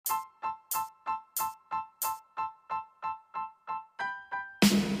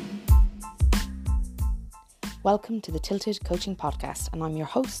Welcome to the Tilted Coaching Podcast, and I'm your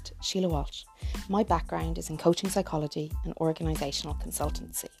host, Sheila Walsh. My background is in coaching psychology and organisational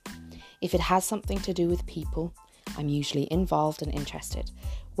consultancy. If it has something to do with people, I'm usually involved and interested,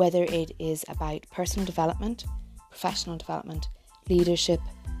 whether it is about personal development, professional development, leadership,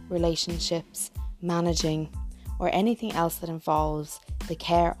 relationships, managing, or anything else that involves the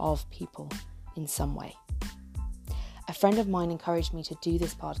care of people in some way. A friend of mine encouraged me to do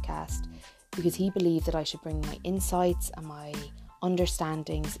this podcast because he believed that I should bring my insights and my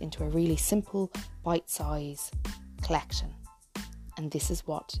understandings into a really simple, bite-size collection. And this is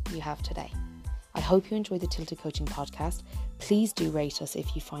what you have today. I hope you enjoy the Tilted Coaching Podcast. Please do rate us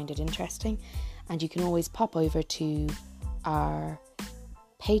if you find it interesting. And you can always pop over to our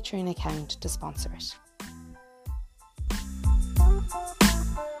Patreon account to sponsor it.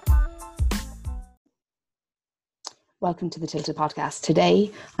 Welcome to the Tilted Podcast.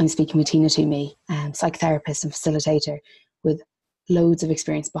 Today, I'm speaking with Tina Toomey, psychotherapist and facilitator with loads of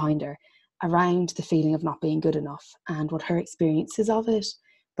experience behind her around the feeling of not being good enough and what her experiences of it,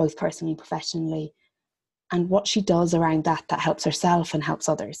 both personally and professionally, and what she does around that helps herself and helps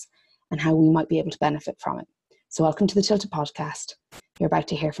others, and how we might be able to benefit from it. So welcome to the Tilted Podcast. You're about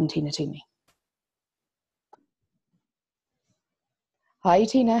to hear from Tina Toomey. Hi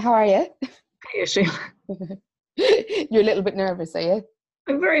Tina, how are you? Hey, Sheila. You're a little bit nervous, are you?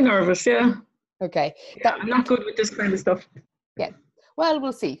 I'm very nervous, yeah. Okay. Yeah, I'm not good with this kind of stuff. Yeah. Well,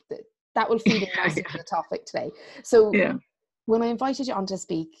 we'll see. That will feed in nicely to the topic today. So when I invited you on to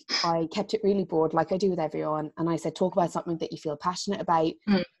speak, I kept it really broad, like I do with everyone. And I said, talk about something that you feel passionate about.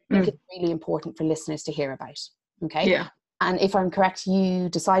 I think it's really important for listeners to hear about. Okay. Yeah. And if I'm correct, you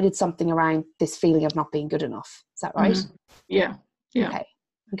decided something around this feeling of not being good enough. Is that right? Yeah. Yeah.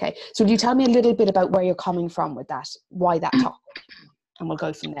 Okay. So would you tell me a little bit about where you're coming from with that? Why that topic? And we'll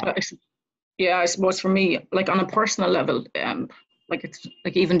go from there. I suppose for me, like on a personal level, like it's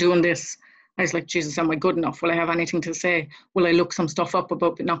like even doing this, I was like, Jesus, am I good enough? Will I have anything to say? Will I look some stuff up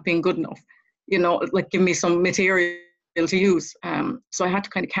about not being good enough? You know, like give me some material to use. So I had to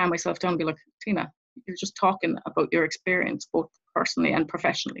kind of calm myself down and be like, Tina, you're just talking about your experience, both personally and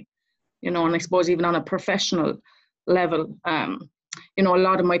professionally. You know, and I suppose even on a professional level, you know, a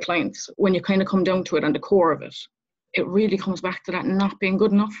lot of my clients, when you kind of come down to it and the core of it, it really comes back to that not being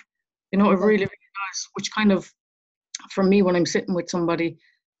good enough. You know, it really, really does, which kind of, for me, when I'm sitting with somebody,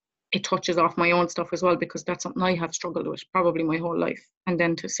 it touches off my own stuff as well, because that's something I have struggled with probably my whole life. And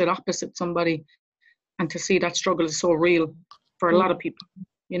then to sit opposite somebody and to see that struggle is so real for a lot of people,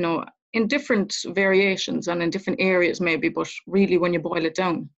 you know, in different variations and in different areas maybe, but really when you boil it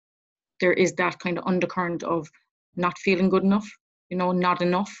down, there is that kind of undercurrent of not feeling good enough, you know, not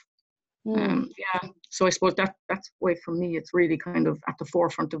enough. So I suppose that's why for me it's really kind of at the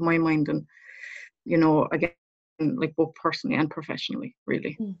forefront of my mind, and you know, again, like both personally and professionally,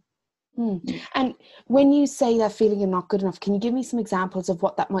 really. And when you say that feeling you're not good enough, can you give me some examples of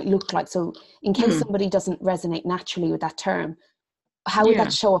what that might look like? So in case somebody doesn't resonate naturally with that term, how would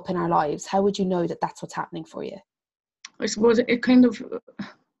that show up in our lives? How would you know that that's what's happening for you? I suppose it kind of,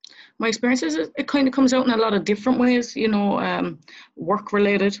 my experience is it kind of comes out in a lot of different ways, you know, work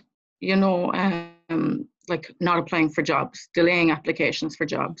related, you know, like not applying for jobs, delaying applications for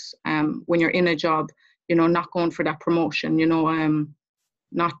jobs. When you're in a job, you know, not going for that promotion, you know,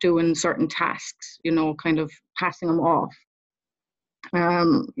 not doing certain tasks, you know, kind of passing them off.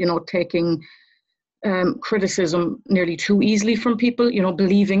 You know, taking criticism nearly too easily from people, you know,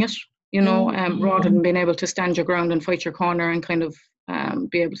 believing it, you know, rather than being able to stand your ground and fight your corner and kind of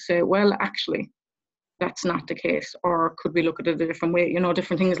be able to say, well, actually, that's not the case, or could we look at it a different way, you know,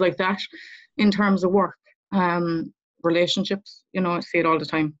 different things like that. In terms of work, relationships, you know, I see it all the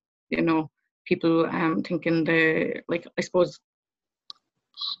time, you know, people thinking like, I suppose,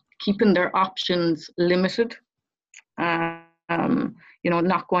 keeping their options limited, you know,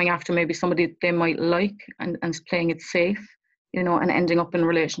 not going after maybe somebody they might like and playing it safe, you know, and ending up in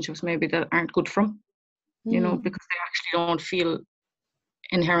relationships maybe that aren't good for them, you know, because they actually don't feel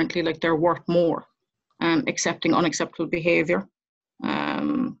inherently like they're worth more, accepting unacceptable behavior,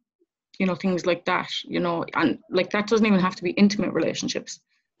 you know, things like that, you know, and like that doesn't even have to be intimate relationships,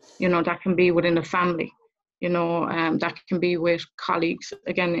 you know, that can be within a family, you know, that can be with colleagues,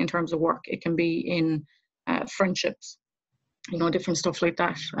 again, in terms of work, it can be in friendships, you know, different stuff like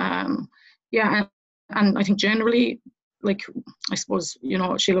that. And I think generally, like, I suppose, you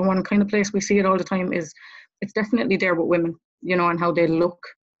know, Sheila, one kind of place we see it all the time is it's definitely there with women, you know, and how they look,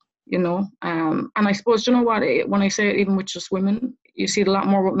 you know, and I suppose, you know what, when I say it, even with just women, you see it a lot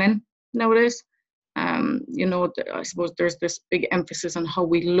more with men nowadays. You know, I suppose there's this big emphasis on how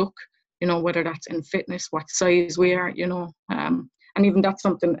we look you know, whether that's in fitness, what size we are, you know, and even that's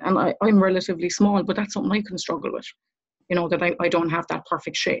something, and I'm relatively small, but that's something I can struggle with, you know, that I don't have that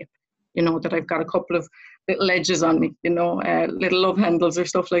perfect shape, you know, that I've got a couple of little edges on me, you know, little love handles or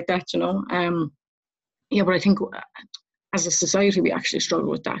stuff like that, you know. Yeah, but I think as a society, we actually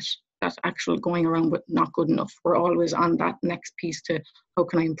struggle with that actual going around with not good enough. We're always on that next piece to how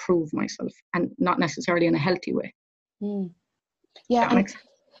can I improve myself, and not necessarily in a healthy way. Yeah, and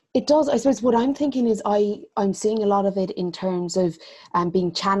it does. I suppose what I'm thinking is I'm seeing a lot of it in terms of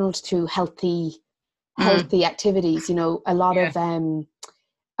being channeled through healthy activities. You know, a lot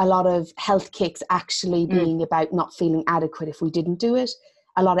of health kicks actually being about not feeling adequate if we didn't do it.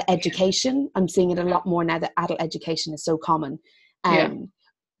 A lot of education. I'm seeing it a lot more now that adult education is so common.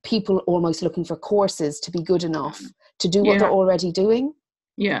 People almost looking for courses to be good enough to do what they're already doing.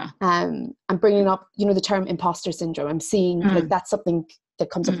 And bringing up, you know, the term imposter syndrome. I'm seeing like that's something that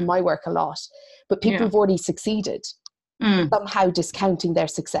comes up in my work a lot. But people who've already succeeded somehow discounting their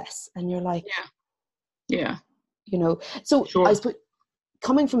success, and you're like, you know. So I suppose,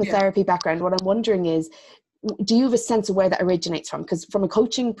 coming from a therapy background, what I'm wondering is, do you have a sense of where that originates from? Because from a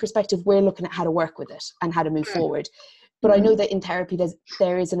coaching perspective, we're looking at how to work with it and how to move forward. But I know that in therapy,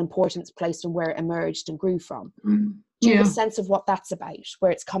 there is an importance placed on where it emerged and grew from. Do you have a sense of what that's about,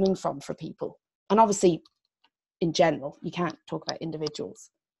 where it's coming from for people? And obviously, in general, you can't talk about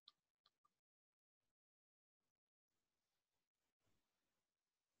individuals.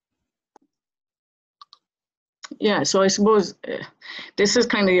 Yeah, so I suppose this is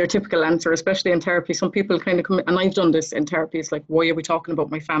kind of your typical answer, especially in therapy. Some people kind of come, and I've done this in therapy. It's like, why are we talking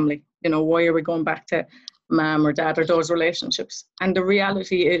about my family? You know, why are we going back to mom or dad or those relationships? And the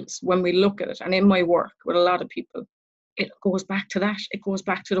reality is, when we look at it, and in my work with a lot of people, it goes back to that. It goes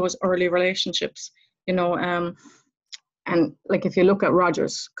back to those early relationships, you know. And like, if you look at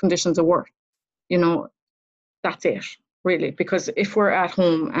Rogers' conditions of work, you know, that's it, really. Because if we're at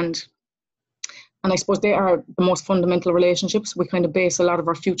home, and I suppose they are the most fundamental relationships. We kind of base a lot of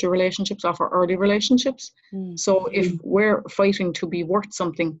our future relationships off our early relationships. So if we're fighting to be worth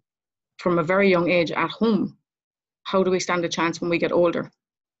something from a very young age at home, how do we stand a chance when we get older?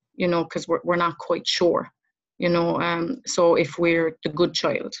 You know, because we're not quite sure, you know. So if we're the good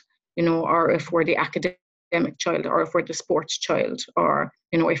child, you know, or if we're the academic child, or if we're the sports child, or,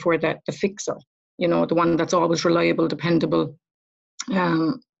 you know, if we're the fixer, you know, the one that's always reliable, dependable.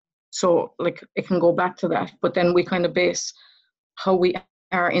 So like, it can go back to that, but then we kind of base how we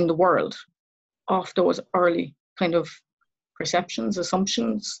are in the world off those early kind of perceptions,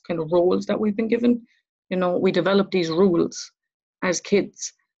 assumptions, kind of roles that we've been given. You know, we develop these rules as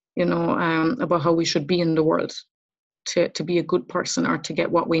kids, you know, about how we should be in the world to be a good person or to get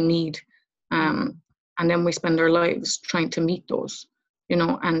what we need. And then we spend our lives trying to meet those, you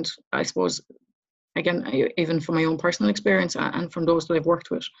know. And I suppose, again, even from my own personal experience and from those that I've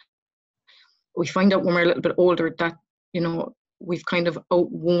worked with, we find out when we're a little bit older that, you know, we've kind of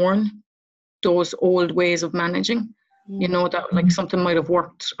outworn those old ways of managing, you know, that like something might have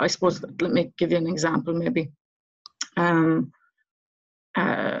worked. I suppose, let me give you an example maybe.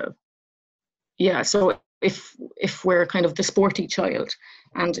 So if we're kind of the sporty child,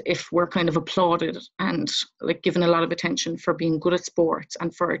 and if we're kind of applauded and like given a lot of attention for being good at sports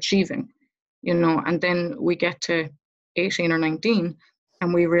and for achieving, you know, and then we get to 18 or 19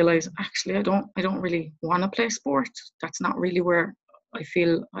 and we realize, actually, I don't really want to play sport. That's not really where I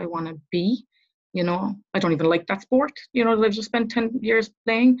feel I want to be. You know, I don't even like that sport, you know, that I've just spent 10 years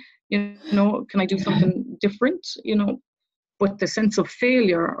playing. You know, can I do something different? You know, but the sense of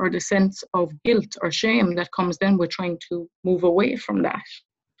failure or the sense of guilt or shame that comes then with trying to move away from that,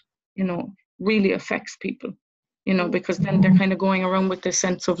 you know, really affects people, you know, because then they're kind of going around with this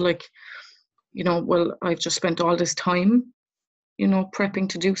sense of like, you know, well, I've just spent all this time, you know, prepping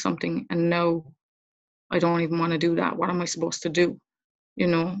to do something, and now I don't even want to do that. What am I supposed to do? You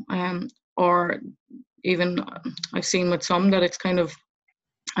know, or even I've seen with some that it's kind of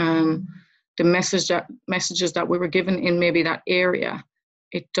the messages that we were given in maybe that area,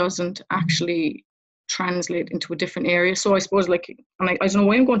 it doesn't actually translate into a different area. So I suppose, like, and I don't know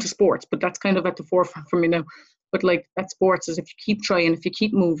why I'm going to sports, but that's kind of at the forefront for me now. But like, that sports is, if you keep trying, if you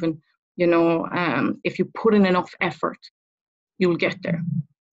keep moving, you know, if you put in enough effort, you'll get there.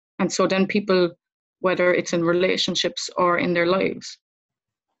 And so then people, whether it's in relationships or in their lives,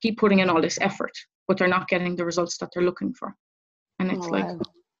 keep putting in all this effort, but they're not getting the results that they're looking for. And it's like,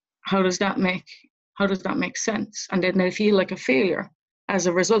 how does that make sense? And then they feel like a failure as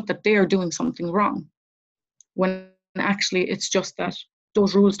a result that they're doing something wrong, when actually it's just that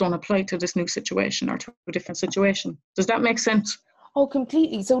those rules don't apply to this new situation or to a different situation. Does that make sense? Oh,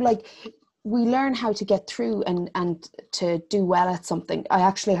 completely. So like we learn how to get through and to do well at something. I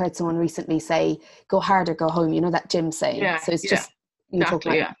actually heard someone recently say, go hard or go home, you know, that gym saying. Yeah, So it's yeah, just, you talk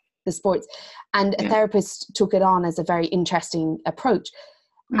exactly. about Yeah, the sports. And a yeah. therapist took it on as a very interesting approach.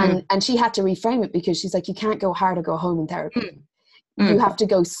 Mm, And she had to reframe it because she's like, you can't go hard or go home in therapy. mm, You mm. have to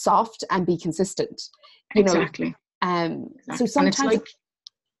go soft and be consistent, you know. Exactly, So exactly. And it's sometimes, like,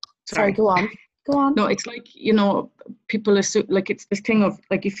 sorry, sorry. go on. Go on. No, it's like, you know, people assume, like, it's this thing of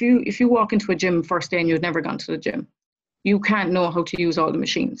like, if you walk into a gym first day and you've never gone to the gym, you can't know how to use all the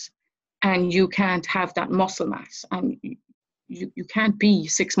machines, and you can't have that muscle mass, and you can't be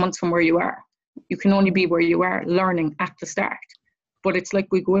 6 months from where you are. You can only be where you are learning at the start. But it's like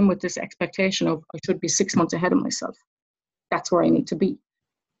we go in with this expectation of I should be 6 months ahead of myself. That's where I need to be.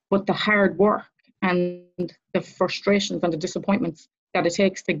 But the hard work and the frustrations and the disappointments that it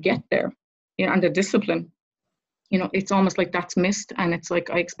takes to get there, you know, and the discipline, you know, it's almost like that's missed, and it's like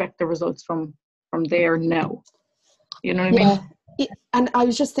I expect the results from there now. You know what I mean? Yeah. And I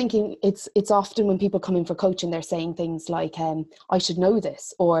was just thinking, it's often when people come in for coaching, they're saying things like, I should know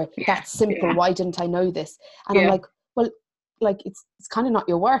this, or Yeah, that's simple. yeah, Why didn't I know this? And I'm yeah. like, well, like it's kind of not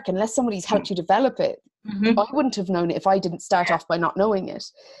your work unless somebody's helped you develop it. Mm-hmm. I wouldn't have known it if I didn't start Yeah, off by not knowing it.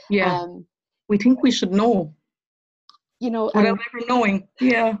 yeah. Um, We think we should know you know, without ever knowing.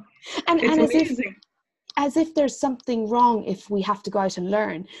 Yeah, it's and amazing. as if there's something wrong if we have to go out and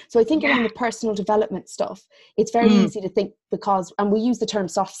learn. So I think Yeah. around the personal development stuff, it's very Mm, easy to think because, and we use the term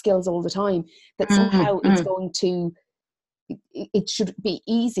soft skills all the time, that mm, somehow it's mm, going to, it should be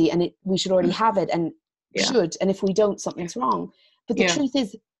easy and we should already mm. have it and Yeah, and if we don't, yeah, something's wrong. But the yeah. truth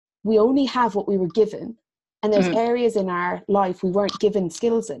is we only have what we were given, and there's Mm, areas in our life we weren't given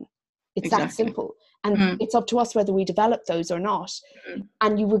skills in. It's that exactly. simple. And Mm, it's up to us whether we develop those or not. mm,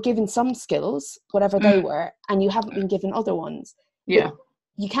 And you were given some skills, whatever they mm, were, and you haven't mm. been given other ones. But Yeah.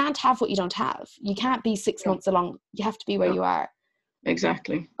 you can't have what you don't have. You can't be 6 months No, along. You have to be where no, you are.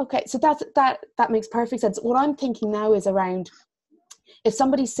 exactly. Okay, so that makes perfect sense. What I'm thinking now is around, if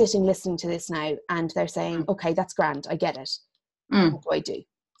somebody's sitting listening to this now and they're saying, Mm, okay, that's grand, I get it. mm, What do I do?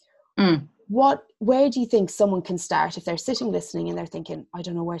 mm, Where do you think someone can start if they're sitting listening and they're thinking, I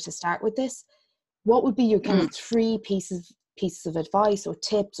don't know where to start with this? What would be your kind mm, of three pieces of advice or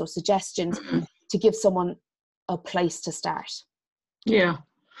tips or suggestions mm. to give someone a place to start? Yeah.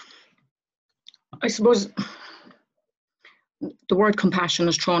 I suppose the word compassion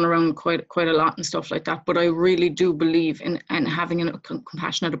is thrown around quite a lot and stuff like that, but I really do believe in having a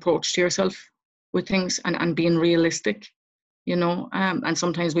compassionate approach to yourself with things, and being realistic, you know, and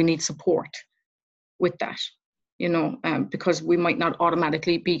sometimes we need support with that, you know, because we might not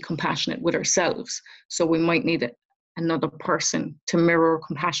automatically be compassionate with ourselves, so we might need another person to mirror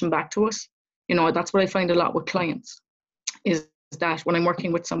compassion back to us. You know, that's what I find a lot with clients, is that when I'm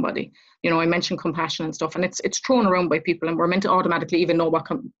working with somebody, you know, I mention compassion and stuff, and it's thrown around by people, and we're meant to automatically even know what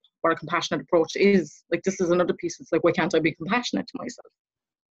a compassionate approach is. Like, this is another piece. It's like, why can't I be compassionate to myself?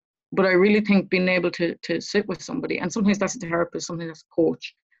 But I really think being able to sit with somebody, and sometimes that's a therapist, sometimes that's a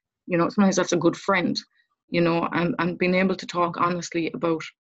coach, you know, sometimes that's a good friend, you know, and being able to talk honestly about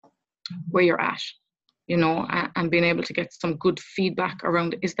where you're at, you know, and being able to get some good feedback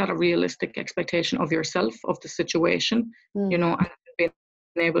around, is that a realistic expectation of yourself, of the situation, you Mm. know, and being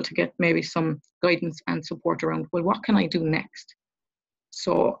able to get maybe some guidance and support around, well, what can I do next?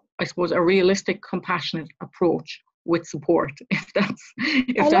 So I suppose a realistic, compassionate approach with support, I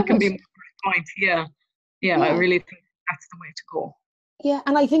if that love can it. be my point. Yeah. Yeah, I Yeah. really think that's the way to go. Yeah.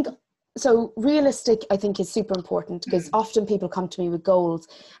 And I think, so realistic, I think, is super important because Mm, often people come to me with goals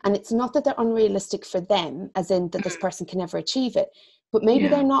and it's not that they're unrealistic for them, as in that this mm, person can never achieve it, but maybe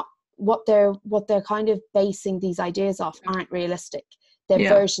they're yeah. not, what they're kind of basing these ideas off Mm, aren't realistic. They're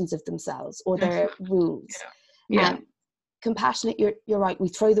yeah, versions of themselves or their definitely. rules. Yeah. Um, compassionate, you're right. We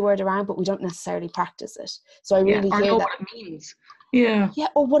throw the word around, but we don't necessarily practice it. So I Yeah. really Or hear know that. what it means. Yeah. Yeah,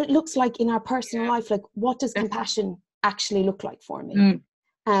 or what it looks like in our personal Yeah. life. Like, what does Definitely. compassion actually look like for me? Mm,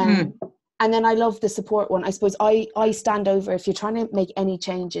 Um, mm, and then I love the support one. I suppose I stand over, if you're trying to make any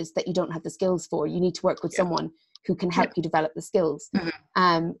changes that you don't have the skills for, you need to work with yeah. someone who can Yeah. help you develop the skills.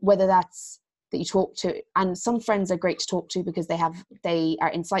 Mhm. Whether that's that you talk to, and some friends are great to talk to because they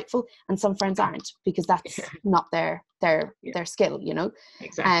are insightful, and some friends aren't because Yeah. that's not Yeah. their skill, you know.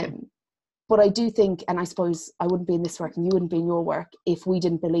 Exactly. Um, but I do think, and I suppose I wouldn't be in this work and you wouldn't be in your work if we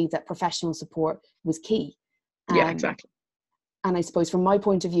didn't believe that professional support was key. Yeah. Um, Exactly. and I suppose from my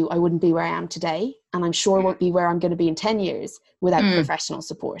point of view, I wouldn't be where I am today. And I'm sure Mm, won't be where I'm going to be in 10 years without mm, professional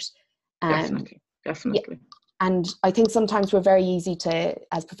support. Um, definitely. yeah. Definitely. And I think sometimes we're very easy to,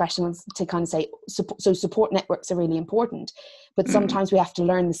 as professionals, to kind of say, support networks are really important. But sometimes we have to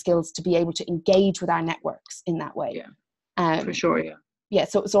learn the skills to be able to engage with our networks in that way. Yeah, for sure, yeah. Yeah,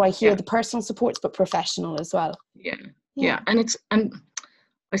 so I hear the personal supports, but professional as well. Yeah. And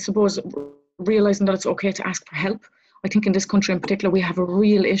I suppose realizing that it's okay to ask for help. I think in this country in particular, we have a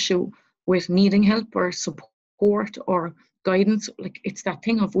real issue with needing help or support or guidance. Like, it's that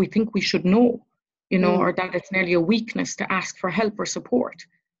thing of we think we should know, or that it's nearly a weakness to ask for help or support,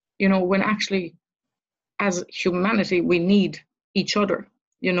 when actually as humanity, we need each other,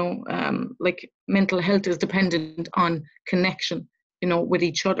 like mental health is dependent on connection, with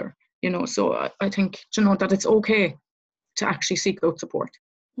each other, so I think, that it's okay to actually seek out support,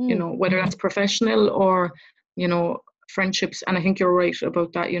 whether that's professional or, friendships. And I think you're right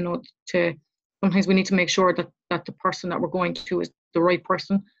about that, sometimes we need to make sure that the person that we're going to is the right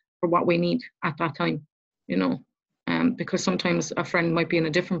person for what we need at that time, because sometimes a friend might be in a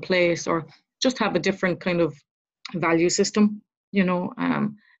different place or just have a different kind of value system,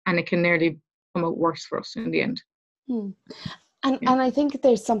 and it can nearly come out worse for us in the end. And I think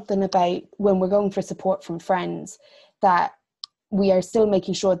there's something about when we're going for support from friends that we are still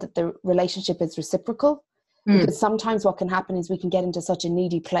making sure that the relationship is reciprocal, because sometimes what can happen is we can get into such a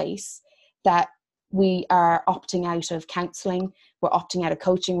needy place that we are opting out of counselling, we're opting out of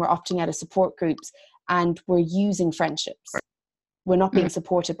coaching, we're opting out of support groups, and we're using friendships. We're not being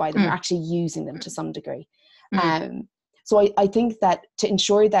supported by them, we're actually using them to some degree. So I think that to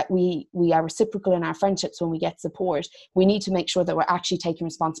ensure that we are reciprocal in our friendships when we get support, we need to make sure that we're actually taking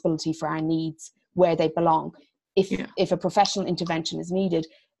responsibility for our needs where they belong. If a professional intervention is needed,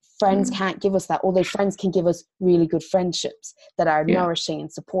 friends can't give us that, although friends can give us really good friendships that are nourishing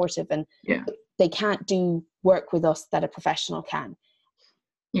and supportive, and they can't do work with us that a professional can.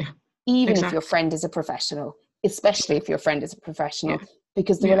 Even if your friend is a professional, especially if your friend is a professional,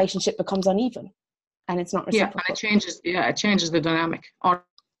 because the relationship becomes uneven and it's not reciprocal. And it changes the dynamic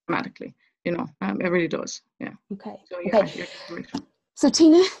automatically, it really does. Okay. So, okay. So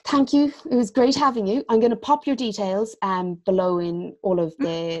Tina, thank you. It was great having you. I'm going to pop your details below in all of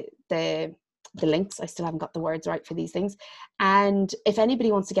the links. I still haven't got the words right for these things. And if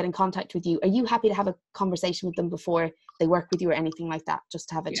anybody wants to get in contact with you, are you happy to have a conversation with them before they work with you or anything like that, just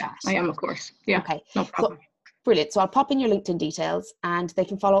to have a chat? I am, of course. Yeah. Okay. No problem. So, brilliant. So I'll pop in your LinkedIn details and they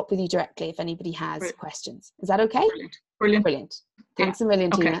can follow up with you directly if anybody has questions. Is that okay? Brilliant. Thanks a million,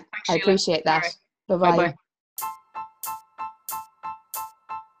 Tina. Thanks, I appreciate that. Right. Bye-bye. Bye-bye.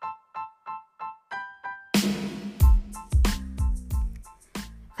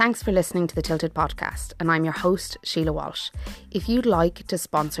 Thanks for listening to the Tilted Podcast, and I'm your host, Sheila Walsh. If you'd like to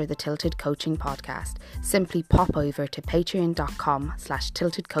sponsor the Tilted Coaching Podcast, simply pop over to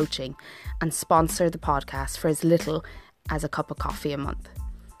patreon.com/tiltedcoaching and sponsor the podcast for as little as a cup of coffee a month.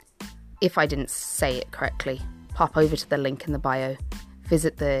 If I didn't say it correctly, pop over to the link in the bio,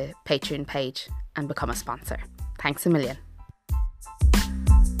 visit the Patreon page and become a sponsor. Thanks a million.